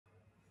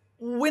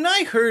When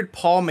I heard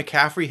Paul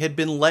McCaffery had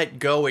been let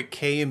go at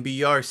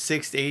KNBR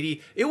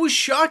 680, it was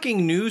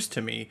shocking news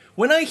to me.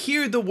 When I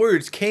hear the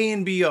words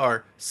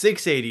KNBR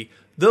 680,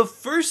 the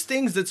first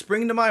things that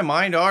spring to my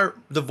mind are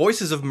the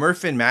voices of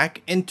Murph and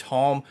Mac and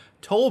Tom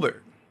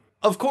Tolbert.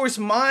 Of course,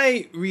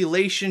 my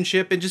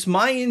relationship and just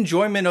my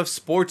enjoyment of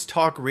sports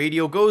talk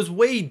radio goes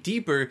way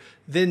deeper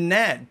than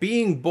that.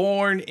 Being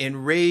born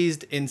and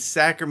raised in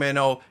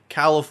Sacramento,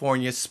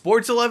 California,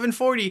 Sports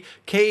 1140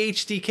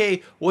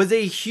 KHTK was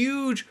a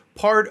huge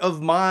part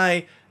of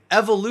my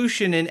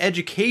evolution and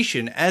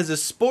education as a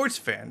sports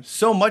fan.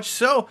 So much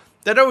so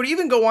that I would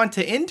even go on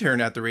to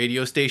intern at the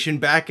radio station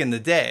back in the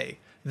day.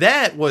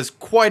 That was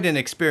quite an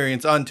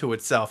experience unto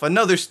itself.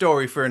 Another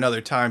story for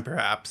another time,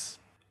 perhaps.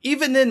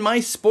 Even then,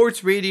 my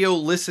sports radio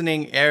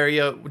listening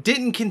area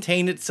didn't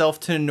contain itself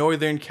to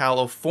Northern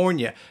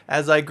California.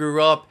 As I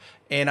grew up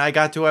and I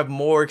got to have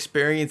more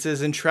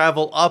experiences and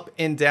travel up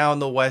and down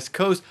the West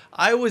Coast,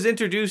 I was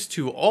introduced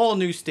to all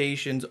new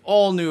stations,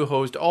 all new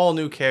hosts, all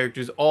new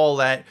characters, all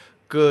that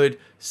good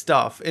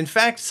stuff. In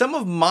fact, some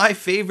of my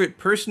favorite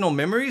personal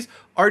memories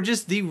are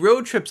just the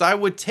road trips I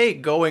would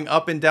take going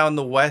up and down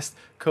the West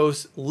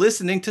Coast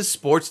listening to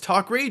sports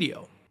talk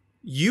radio.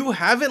 You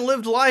haven't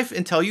lived life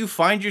until you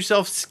find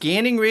yourself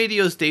scanning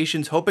radio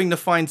stations hoping to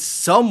find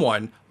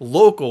someone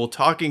local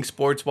talking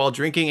sports while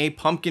drinking a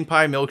pumpkin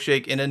pie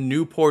milkshake in a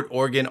Newport,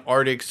 Oregon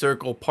Artic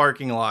Circle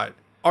parking lot.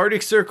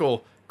 Artic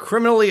Circle,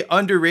 criminally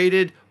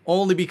underrated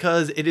only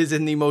because it is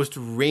in the most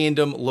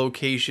random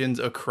locations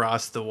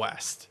across the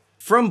West.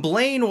 From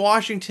Blaine,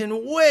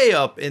 Washington, way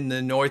up in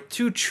the north,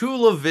 to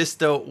Chula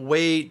Vista,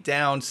 way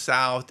down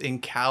south in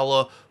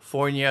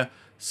California.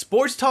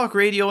 Sports talk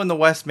radio in the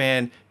West,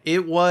 man,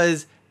 it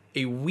was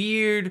a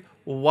weird,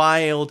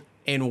 wild,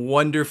 and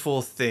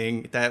wonderful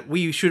thing that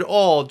we should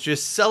all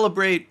just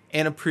celebrate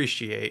and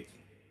appreciate.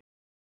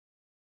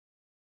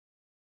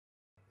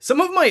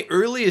 Some of my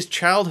earliest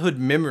childhood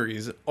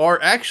memories are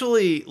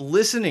actually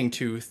listening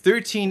to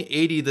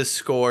 1380 The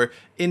Score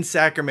in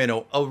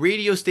Sacramento, a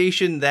radio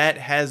station that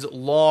has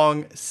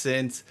long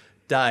since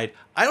died.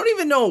 I don't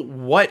even know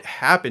what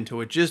happened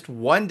to it. Just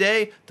one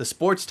day, the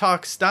sports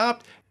talk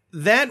stopped.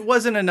 That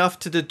wasn't enough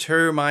to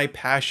deter my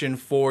passion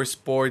for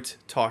sports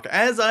talk.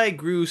 As I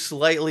grew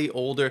slightly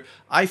older,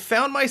 I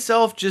found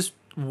myself just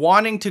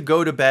wanting to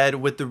go to bed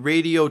with the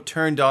radio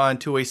turned on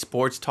to a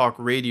sports talk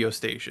radio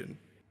station.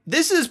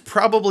 This is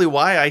probably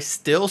why I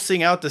still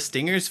sing out the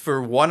stingers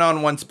for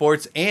one-on-one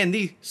sports and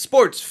the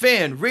Sports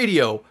Fan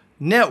Radio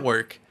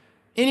Network.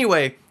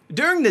 Anyway,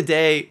 during the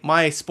day,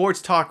 my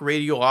sports talk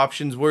radio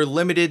options were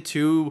limited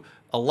to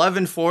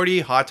 1140,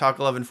 Hot Talk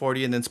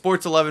 1140, and then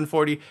Sports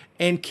 1140,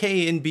 and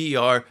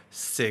KNBR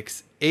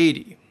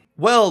 680.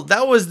 Well,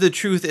 that was the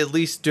truth, at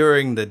least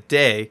during the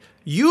day.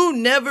 You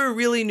never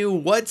really knew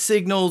what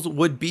signals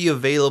would be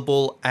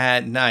available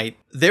at night.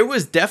 There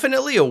was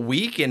definitely a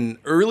week in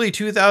early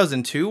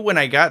 2002 when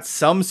I got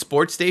some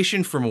sports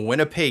station from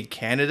Winnipeg,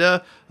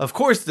 Canada. Of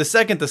course, the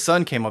second the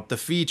sun came up, the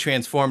feed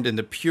transformed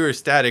into pure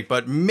static,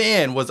 but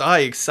man, was I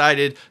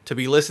excited to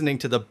be listening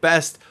to the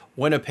best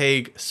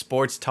Winnipeg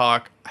sports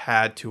talk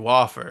had to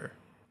offer.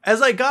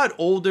 As I got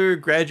older,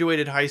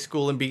 graduated high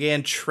school, and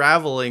began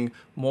traveling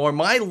more,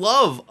 my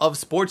love of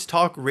sports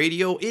talk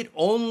radio, it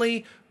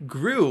only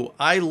grew.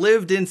 I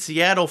lived in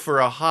Seattle for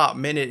a hot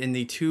minute in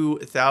the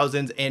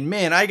 2000s, and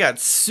man, I got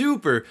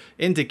super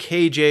into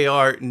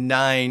KJR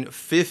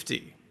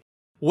 950.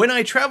 When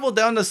I traveled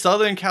down to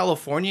Southern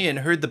California and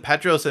heard the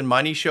Petros and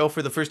Money show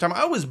for the first time,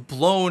 I was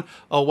blown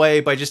away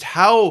by just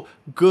how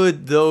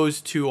good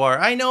those two are.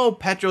 I know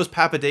Petros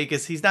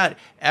Papadakis, he's not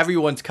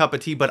everyone's cup of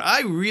tea, but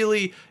I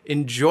really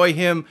enjoy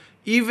him,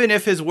 even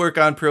if his work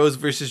on Pros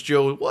vs.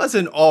 Joe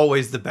wasn't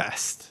always the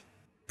best.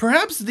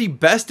 Perhaps the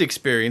best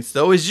experience,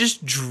 though, is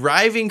just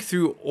driving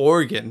through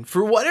Oregon.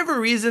 For whatever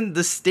reason,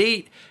 the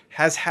state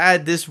has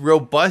had this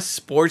robust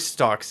sports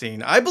talk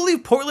scene. I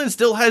believe Portland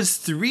still has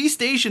 3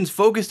 stations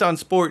focused on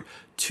sport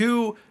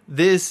to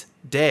this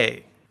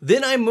day.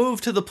 Then I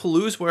moved to the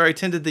Palouse, where I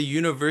attended the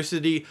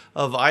University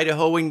of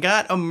Idaho and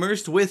got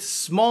immersed with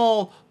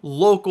small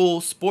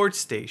local sports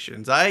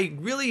stations. I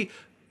really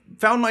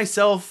found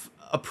myself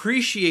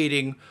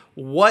appreciating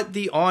what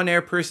the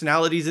on-air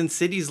personalities in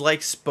cities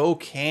like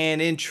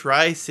Spokane and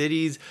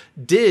Tri-Cities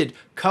did,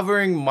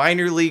 covering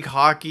minor league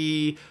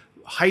hockey,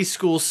 high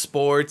school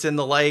sports, and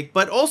the like,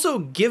 but also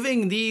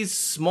giving these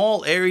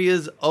small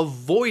areas a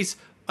voice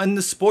on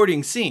the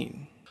sporting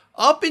scene.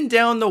 Up and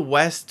down the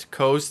West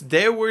Coast,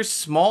 there were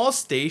small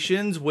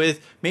stations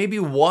with maybe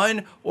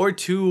 1 or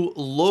 2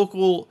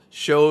 local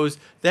shows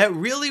that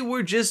really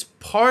were just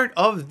part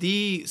of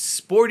the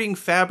sporting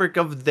fabric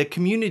of the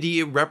community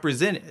it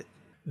represented.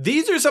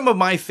 These are some of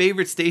my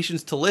favorite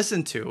stations to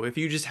listen to if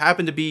you just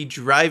happen to be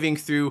driving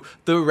through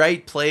the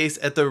right place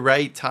at the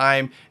right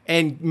time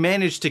and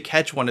manage to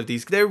catch one of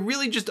these. They're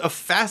really just a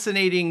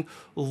fascinating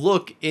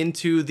look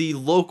into the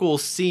local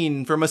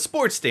scene from a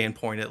sports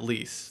standpoint, at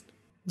least.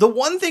 The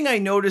one thing I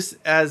noticed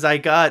as I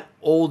got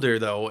older,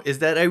 though, is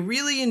that I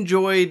really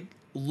enjoyed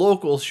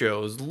local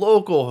shows,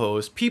 local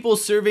hosts, people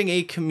serving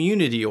a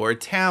community or a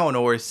town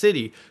or a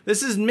city.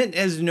 This is meant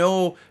as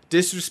no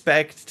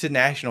disrespect to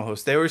national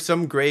hosts. There were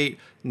some great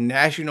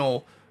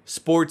national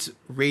sports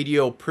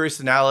radio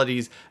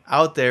personalities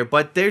out there,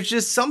 but there's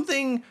just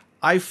something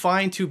I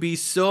find to be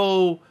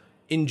so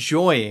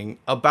enjoying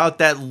about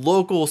that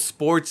local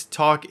sports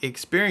talk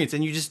experience,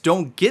 and you just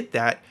don't get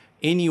that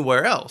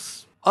anywhere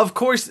else. Of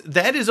course,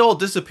 that is all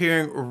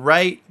disappearing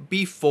right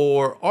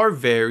before our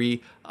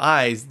very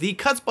eyes. The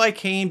cuts by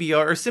KNBR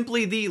are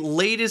simply the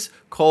latest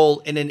coal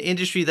in an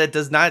industry that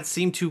does not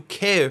seem to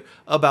care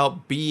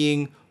about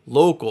being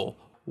local.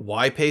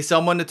 Why pay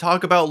someone to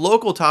talk about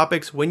local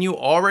topics when you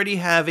already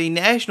have a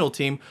national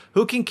team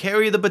who can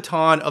carry the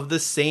baton of the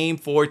same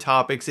 4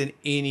 topics in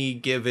any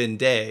given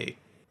day?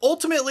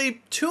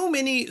 Ultimately, too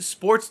many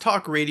sports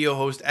talk radio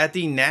hosts at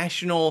the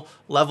national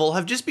level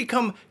have just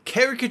become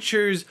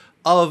caricatures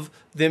of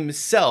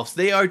themselves.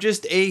 They are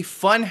just a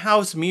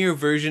funhouse mirror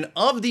version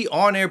of the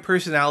on-air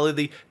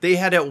personality they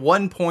had at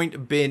one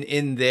point been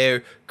in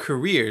their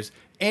careers.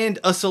 And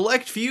a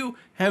select few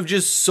have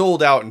just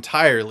sold out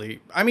entirely.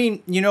 I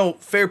mean,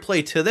 fair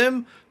play to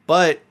them,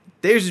 but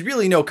there's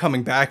really no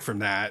coming back from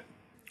that.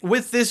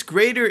 With this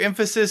greater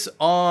emphasis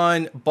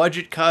on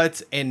budget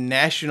cuts and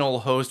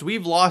national hosts,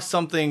 we've lost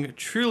something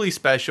truly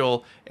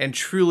special and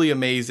truly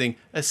amazing,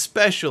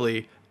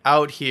 especially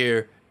out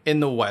here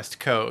in the West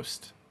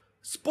Coast.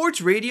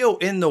 Sports radio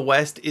in the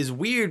West is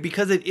weird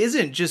because it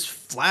isn't just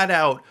flat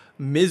out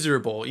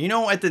miserable.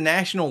 At the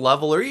national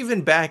level or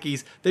even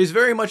backies, there's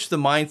very much the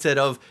mindset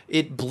of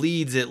it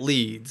bleeds, it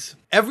leads.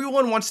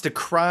 Everyone wants to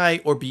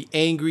cry or be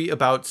angry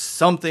about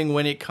something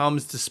when it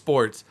comes to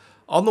sports.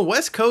 On the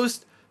West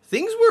Coast,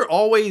 things were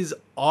always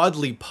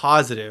oddly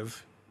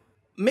positive.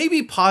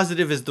 Maybe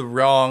positive is the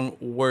wrong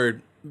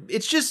word.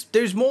 It's just,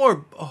 there's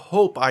more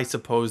hope, I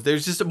suppose.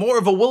 There's just more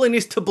of a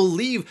willingness to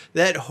believe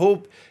that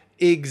hope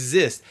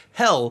exists.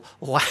 Hell,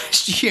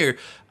 last year,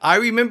 I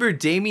remember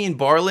Damian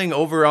Barling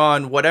over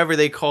on whatever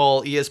they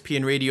call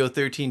ESPN Radio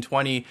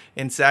 1320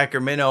 in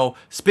Sacramento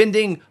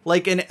spending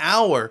like an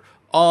hour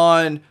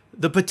on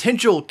the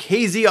potential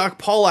KZ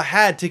Okpala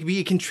had to be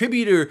a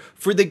contributor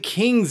for the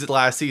Kings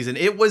last season.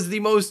 It was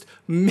the most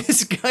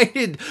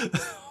misguided,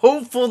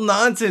 hopeful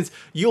nonsense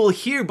you'll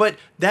hear, but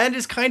that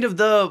is kind of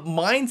the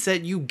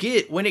mindset you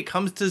get when it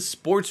comes to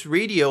sports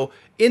radio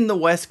in the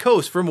West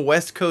Coast from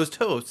West Coast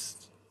hosts.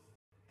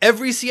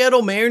 Every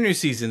Seattle Mariners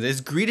season is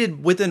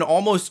greeted with an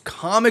almost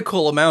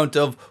comical amount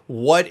of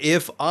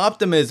what-if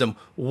optimism.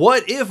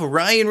 What if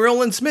Ryan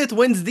Rowland-Smith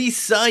wins the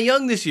Cy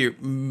Young this year?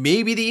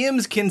 Maybe the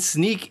M's can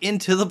sneak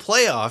into the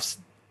playoffs.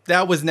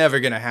 That was never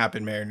going to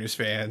happen, Mariners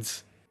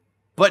fans.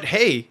 But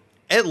hey,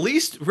 at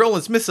least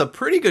Rowland-Smith's a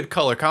pretty good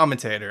color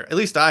commentator. At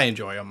least I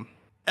enjoy him.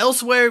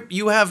 Elsewhere,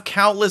 you have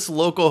countless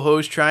local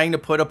hosts trying to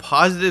put a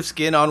positive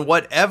spin on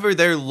whatever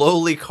their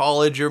lowly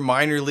college or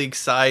minor league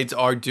sides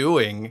are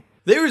doing.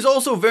 There is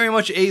also very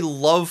much a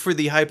love for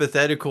the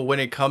hypothetical when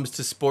it comes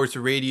to sports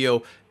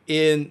radio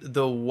in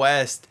the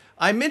West.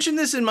 I mentioned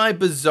this in my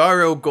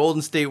bizarro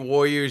Golden State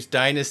Warriors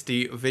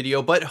Dynasty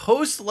video, but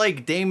hosts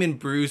like Damon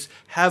Bruce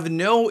have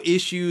no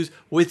issues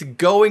with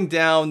going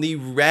down the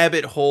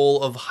rabbit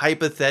hole of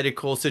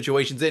hypothetical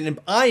situations, and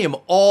I am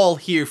all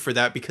here for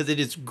that because it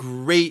is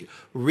great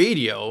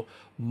radio.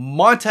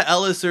 Monta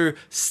Ellis or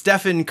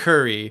Stephen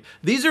Curry.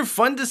 These are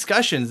fun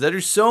discussions that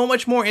are so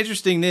much more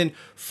interesting than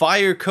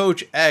fire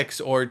Coach X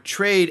or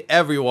trade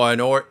everyone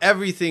or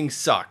everything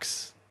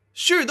sucks.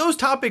 Sure, those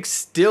topics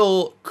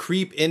still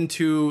creep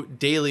into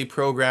daily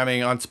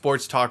programming on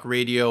sports talk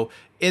radio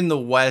in the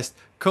West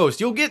Coast.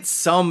 You'll get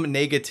some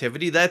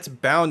negativity, that's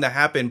bound to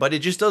happen, but it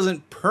just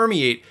doesn't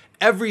permeate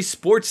every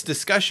sports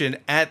discussion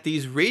at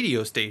these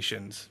radio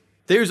stations.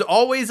 There's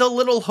always a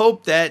little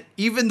hope that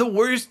even the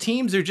worst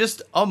teams are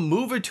just a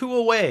move or two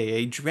away,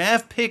 a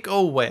draft pick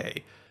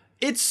away.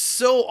 It's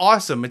so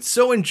awesome, it's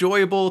so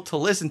enjoyable to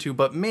listen to,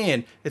 but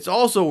man, it's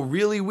also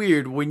really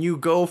weird when you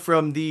go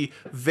from the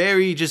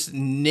very just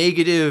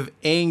negative,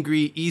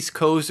 angry East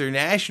Coast or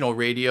national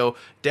radio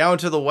down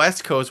to the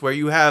West Coast where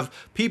you have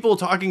people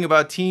talking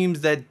about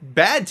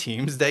bad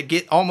teams that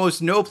get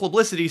almost no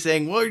publicity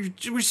saying, well,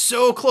 we're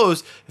so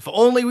close, if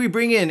only we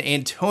bring in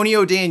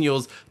Antonio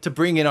Daniels to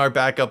bring in our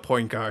backup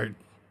point guard.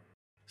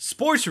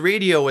 Sports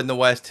radio in the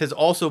West has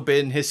also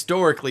been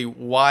historically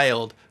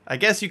wild. I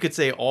guess you could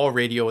say all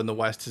radio in the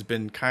West has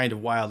been kind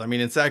of wild. I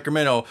mean, in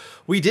Sacramento,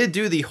 we did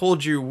do the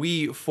Hold Your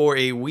Wii for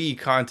a Wii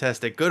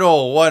contest at good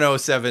old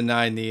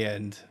 107.9 The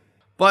End.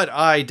 But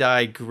I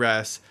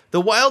digress.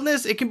 The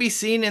wildness, it can be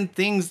seen in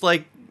things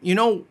like,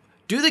 do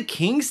the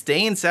Kings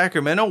stay in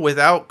Sacramento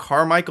without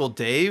Carmichael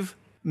Dave?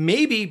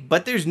 Maybe,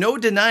 but there's no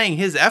denying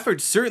his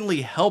efforts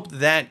certainly helped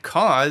that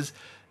cause.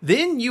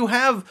 Then you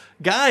have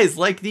guys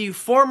like the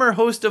former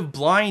host of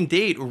Blind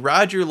Date,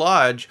 Roger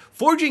Lodge,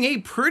 forging a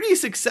pretty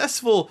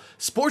successful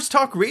sports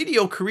talk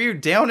radio career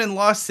down in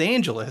Los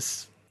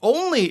Angeles.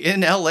 Only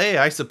in LA,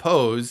 I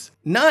suppose.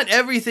 Not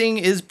everything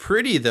is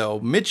pretty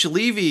though. Mitch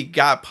Levy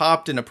got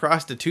popped in a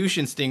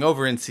prostitution sting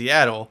over in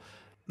Seattle.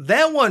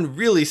 That one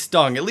really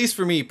stung, at least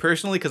for me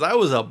personally, because I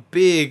was a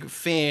big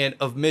fan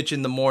of Mitch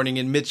in the Morning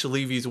and Mitch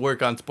Levy's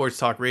work on Sports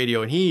Talk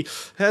Radio, and he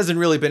hasn't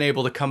really been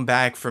able to come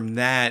back from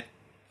that.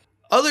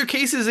 Other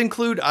cases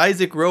include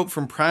Isaac Rope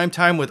from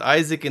Primetime with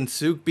Isaac and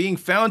Suk being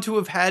found to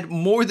have had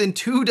more than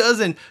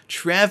 24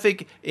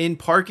 traffic in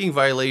parking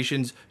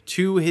violations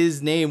to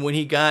his name when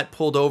he got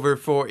pulled over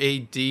for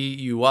a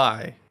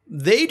DUI.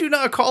 They do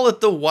not call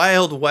it the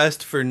Wild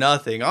West for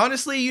nothing.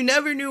 Honestly, you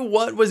never knew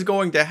what was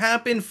going to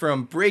happen,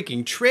 from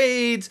breaking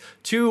trades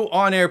to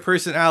on-air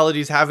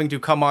personalities having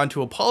to come on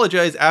to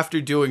apologize after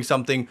doing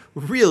something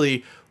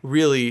really,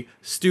 really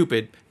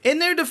stupid. In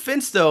their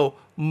defense though,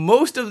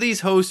 most of these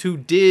hosts who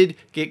did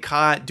get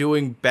caught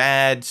doing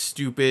bad,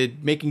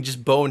 stupid, making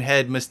just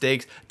bonehead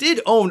mistakes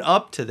did own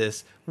up to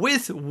this,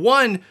 with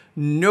one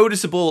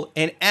noticeable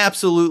and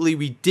absolutely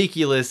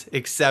ridiculous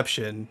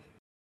exception.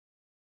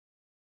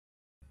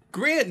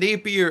 Grant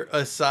Napier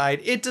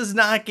aside, it does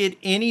not get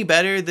any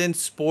better than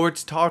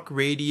sports talk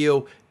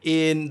radio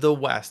in the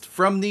West.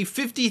 From the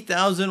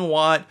 50,000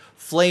 watt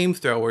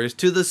flamethrowers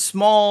to the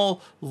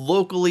small,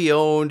 locally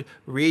owned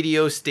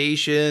radio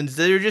stations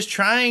that are just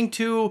trying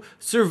to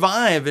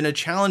survive in a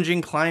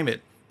challenging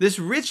climate. This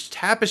rich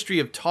tapestry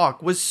of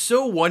talk was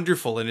so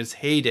wonderful in its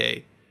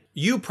heyday.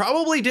 You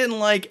probably didn't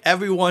like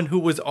everyone who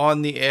was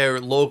on the air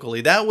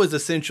locally. That was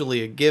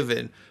essentially a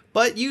given.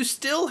 But you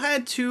still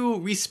had to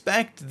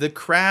respect the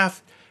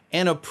craft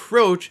and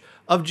approach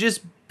of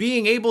just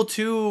being able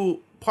to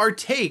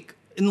partake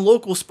in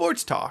local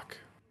sports talk.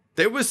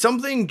 There was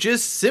something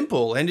just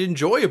simple and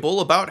enjoyable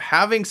about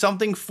having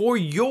something for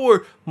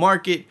your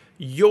market,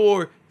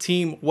 your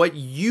team, what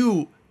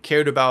you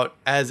cared about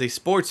as a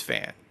sports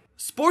fan.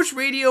 Sports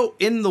radio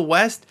in the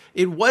West,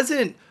 it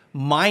wasn't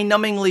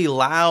mind-numbingly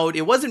loud,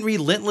 it wasn't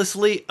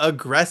relentlessly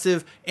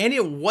aggressive, and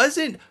it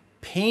wasn't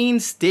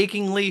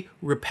painstakingly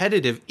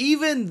repetitive.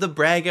 Even the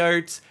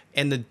braggarts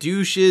and the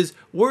douches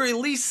were at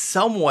least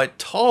somewhat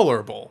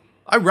tolerable.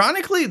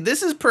 Ironically,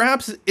 this is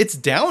perhaps its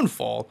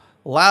downfall.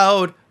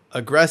 Loud,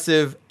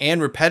 aggressive,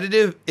 and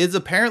repetitive is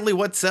apparently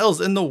what sells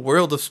in the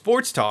world of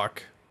sports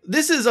talk.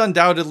 This is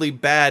undoubtedly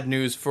bad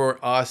news for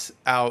us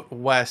out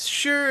west.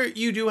 Sure,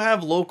 you do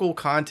have local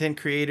content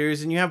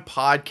creators and you have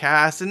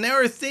podcasts, and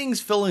there are things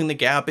filling the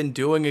gap and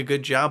doing a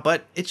good job,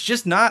 but it's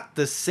just not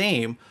the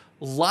same.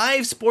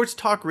 Live sports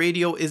talk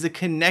radio is a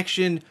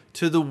connection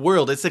to the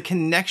world. It's a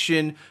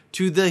connection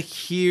to the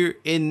here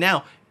and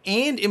now.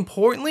 And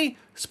importantly,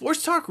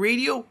 sports talk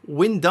radio,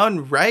 when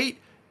done right,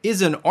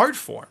 is an art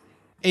form.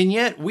 And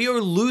yet we are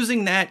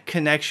losing that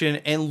connection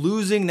and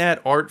losing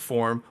that art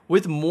form,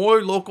 with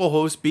more local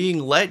hosts being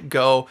let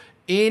go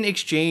in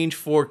exchange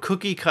for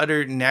cookie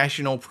cutter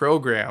national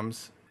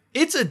programs.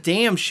 It's a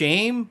damn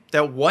shame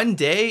that one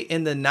day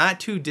in the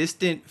not too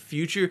distant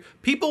future,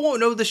 people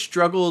won't know the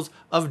struggles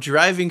of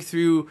driving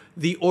through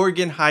the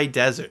Oregon High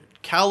Desert,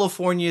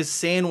 California's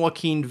San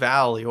Joaquin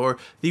Valley, or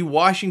the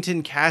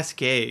Washington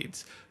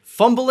Cascades,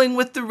 fumbling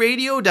with the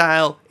radio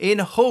dial in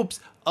hopes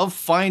of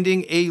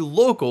finding a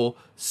local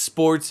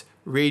sports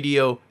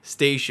radio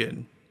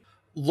station.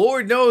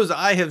 Lord knows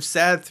I have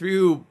sat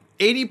through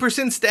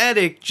 80%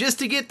 static just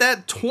to get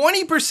that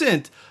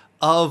 20%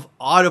 of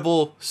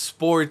audible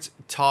sports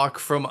talk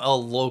from a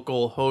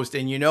local host.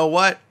 And you know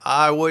what?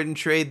 I wouldn't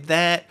trade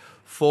that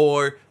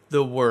for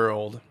the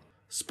world.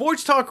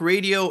 Sports talk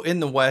radio in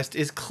the West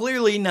is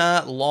clearly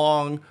not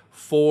long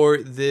for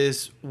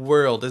this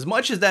world. As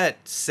much as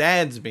that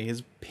saddens me,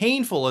 as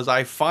painful as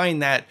I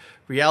find that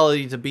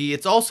reality to be,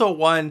 it's also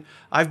one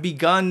I've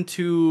begun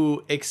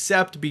to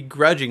accept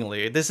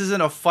begrudgingly. This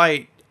isn't a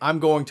fight I'm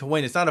going to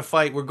win. It's not a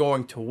fight we're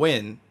going to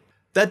win.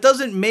 That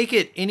doesn't make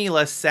it any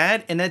less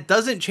sad, and that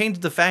doesn't change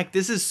the fact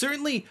this is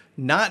certainly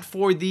not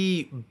for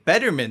the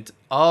betterment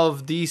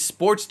of the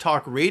sports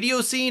talk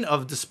radio scene,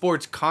 of the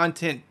sports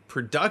content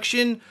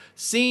production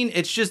scene.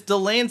 It's just the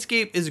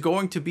landscape is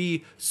going to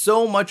be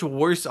so much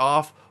worse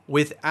off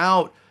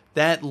without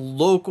that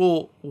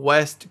local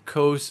West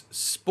Coast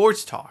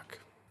sports talk.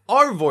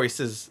 Our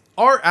voices,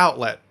 our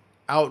outlet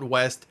out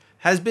west,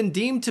 has been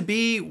deemed to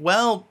be,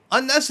 well,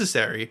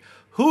 unnecessary.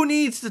 Who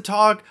needs to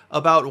talk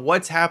about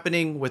what's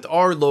happening with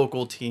our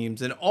local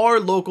teams and our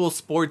local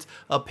sports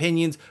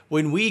opinions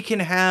when we can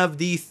have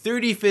the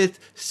 35th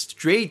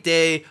straight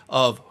day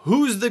of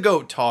Who's the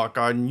GOAT talk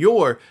on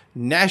your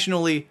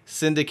nationally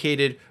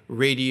syndicated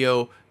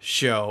radio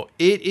show?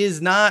 It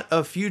is not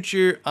a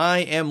future I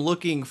am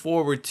looking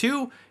forward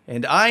to,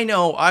 and I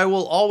know I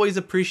will always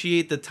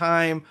appreciate the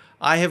time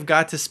I have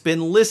got to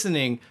spend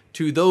listening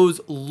to those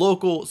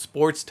local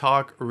sports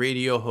talk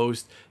radio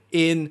hosts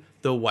in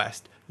the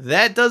West.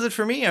 That does it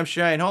for me. I'm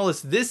Cheyenne Hollis.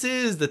 This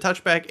is the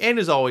Touchback, and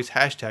as always,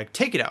 hashtag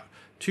take it out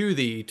to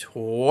the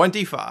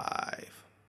 25.